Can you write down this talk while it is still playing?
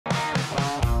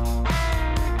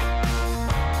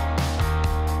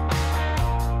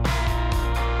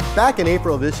Back in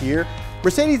April of this year,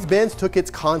 Mercedes-Benz took its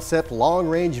concept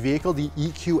long-range vehicle, the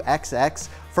EQXX,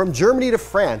 from Germany to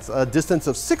France, a distance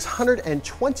of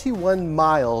 621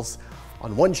 miles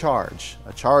on one charge.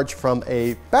 A charge from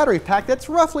a battery pack that's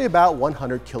roughly about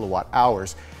 100 kilowatt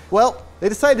hours. Well, they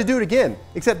decided to do it again,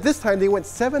 except this time they went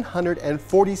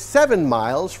 747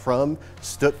 miles from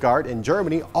Stuttgart in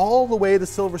Germany all the way to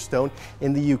Silverstone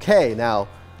in the UK. Now,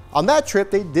 on that trip,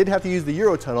 they did have to use the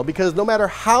Eurotunnel because no matter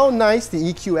how nice the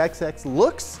EQXX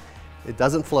looks, it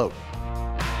doesn't float.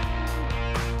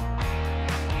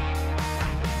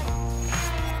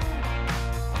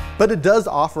 But it does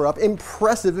offer up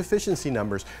impressive efficiency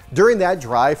numbers. During that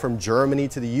drive from Germany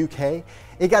to the UK,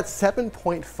 it got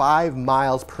 7.5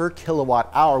 miles per kilowatt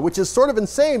hour, which is sort of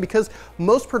insane because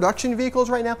most production vehicles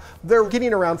right now, they're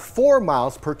getting around 4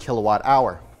 miles per kilowatt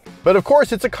hour. But of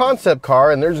course, it's a concept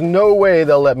car and there's no way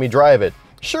they'll let me drive it.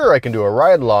 Sure, I can do a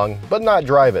ride along, but not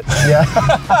drive it. Yeah.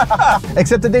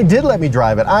 Except that they did let me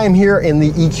drive it. I am here in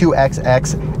the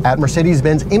EQXX at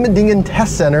Mercedes-Benz Immendingen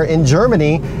Test Center in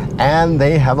Germany, and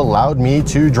they have allowed me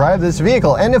to drive this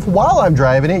vehicle. And if while I'm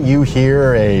driving it, you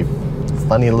hear a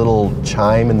funny little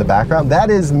chime in the background,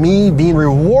 that is me being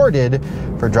rewarded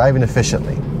for driving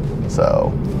efficiently.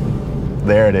 So,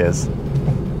 there it is.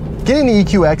 Getting the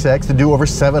EQXX to do over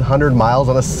 700 miles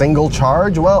on a single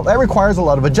charge, well, that requires a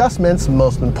lot of adjustments.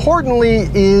 Most importantly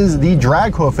is the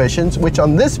drag coefficient, which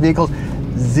on this vehicle is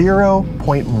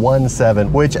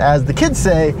 0.17, which, as the kids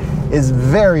say, is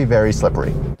very, very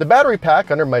slippery. The battery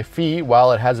pack under my feet,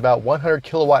 while it has about 100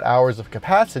 kilowatt hours of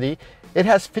capacity, it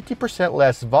has 50%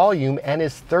 less volume and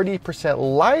is 30%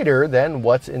 lighter than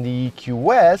what's in the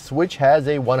EQS, which has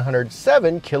a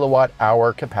 107 kilowatt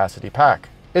hour capacity pack.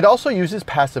 It also uses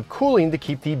passive cooling to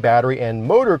keep the battery and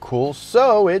motor cool,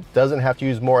 so it doesn't have to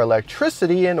use more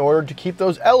electricity in order to keep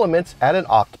those elements at an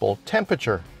optimal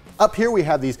temperature. Up here we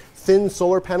have these thin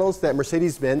solar panels that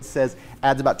Mercedes-Benz says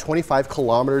adds about 25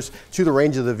 kilometers to the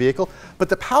range of the vehicle, but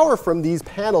the power from these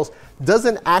panels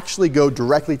doesn't actually go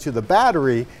directly to the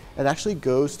battery, it actually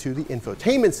goes to the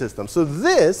infotainment system. So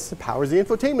this powers the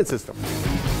infotainment system.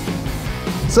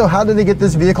 So how did they get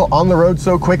this vehicle on the road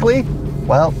so quickly?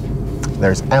 Well,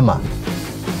 there's Emma.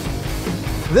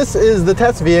 This is the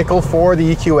test vehicle for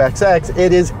the EQXX.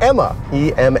 It is Emma,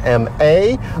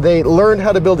 E-M-M-A. They learned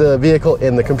how to build a vehicle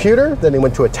in the computer, then they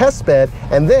went to a test bed,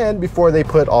 and then before they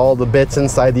put all the bits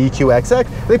inside the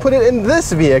EQXX, they put it in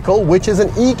this vehicle, which is an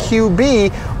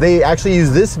EQB. They actually use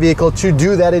this vehicle to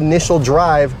do that initial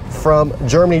drive from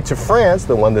Germany to France,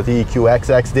 the one that the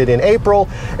EQXX did in April,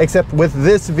 except with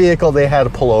this vehicle they had to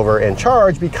pull over and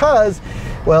charge because,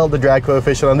 well, the drag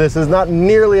coefficient on this is not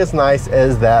nearly as nice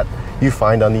as that you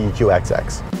find on the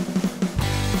EQXX.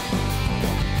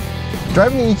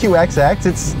 Driving the EQXX,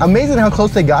 it's amazing how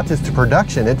close they got this to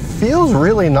production. It feels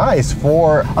really nice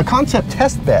for a concept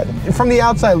test bed. From the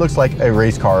outside, it looks like a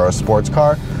race car or a sports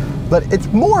car, but it's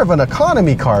more of an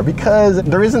economy car because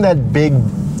there isn't that big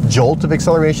jolt of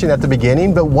acceleration at the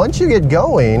beginning, but once you get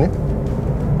going,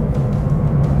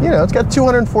 you know, it's got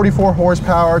 244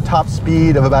 horsepower, top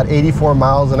speed of about 84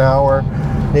 miles an hour.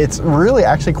 It's really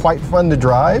actually quite fun to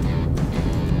drive.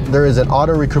 There is an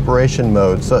auto recuperation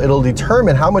mode, so it'll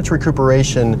determine how much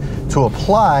recuperation to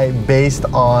apply based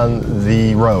on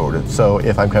the road. So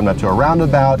if I'm coming up to a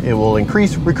roundabout, it will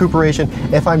increase recuperation.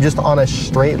 If I'm just on a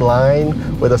straight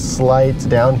line with a slight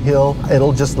downhill,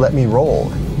 it'll just let me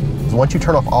roll. Once you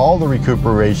turn off all the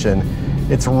recuperation,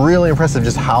 it's really impressive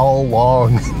just how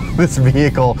long this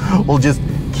vehicle will just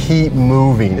keep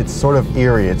moving. It's sort of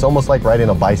eerie. It's almost like riding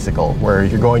a bicycle where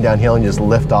you're going downhill and you just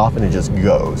lift off and it just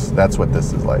goes. That's what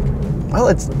this is like. Well,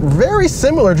 it's very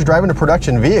similar to driving a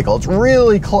production vehicle. It's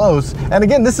really close. And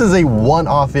again, this is a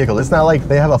one-off vehicle. It's not like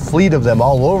they have a fleet of them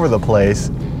all over the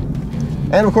place.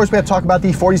 And of course, we have to talk about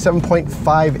the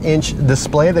 47.5-inch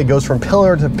display that goes from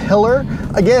pillar to pillar.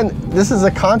 Again, this is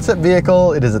a concept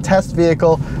vehicle. It is a test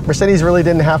vehicle. Mercedes really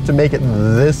didn't have to make it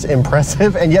this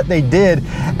impressive, and yet they did.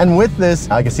 And with this,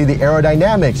 I can see the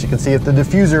aerodynamics. You can see if the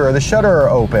diffuser or the shutter are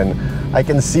open. I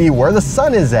can see where the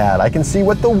sun is at. I can see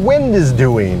what the wind is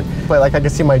doing. But like I can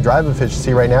see my drive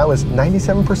efficiency right now is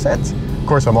 97%. Of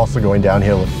course, I'm also going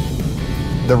downhill.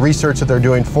 The research that they're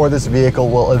doing for this vehicle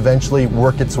will eventually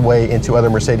work its way into other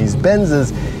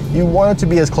Mercedes-Benzes. You want it to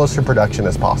be as close to production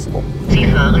as possible.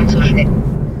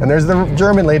 And there's the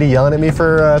German lady yelling at me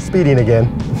for speeding again.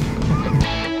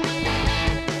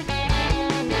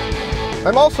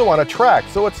 I'm also on a track,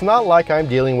 so it's not like I'm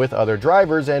dealing with other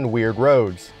drivers and weird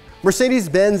roads.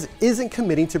 Mercedes-Benz isn't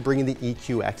committing to bringing the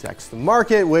EQXX to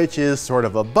market, which is sort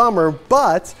of a bummer,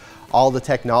 but all the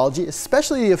technology,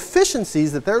 especially the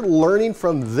efficiencies that they're learning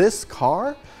from this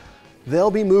car,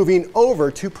 they'll be moving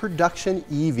over to production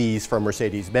EVs from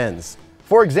Mercedes-Benz.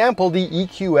 For example, the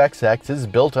EQXX is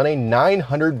built on a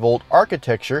 900-volt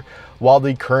architecture, while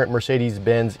the current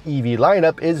Mercedes-Benz EV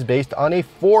lineup is based on a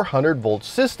 400-volt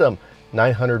system.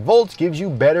 900 volts gives you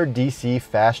better DC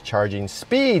fast charging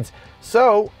speeds,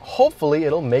 so hopefully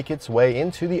it'll make its way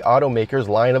into the automaker's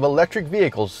line of electric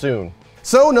vehicles soon.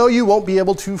 So no, you won't be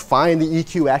able to find the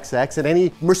EQXX at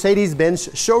any Mercedes-Benz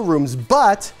showrooms,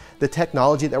 but the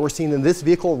technology that we're seeing in this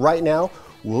vehicle right now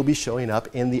will be showing up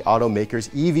in the automaker's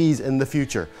EVs in the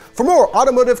future. For more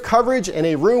automotive coverage and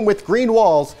a room with green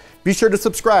walls, be sure to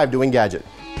subscribe to Engadget.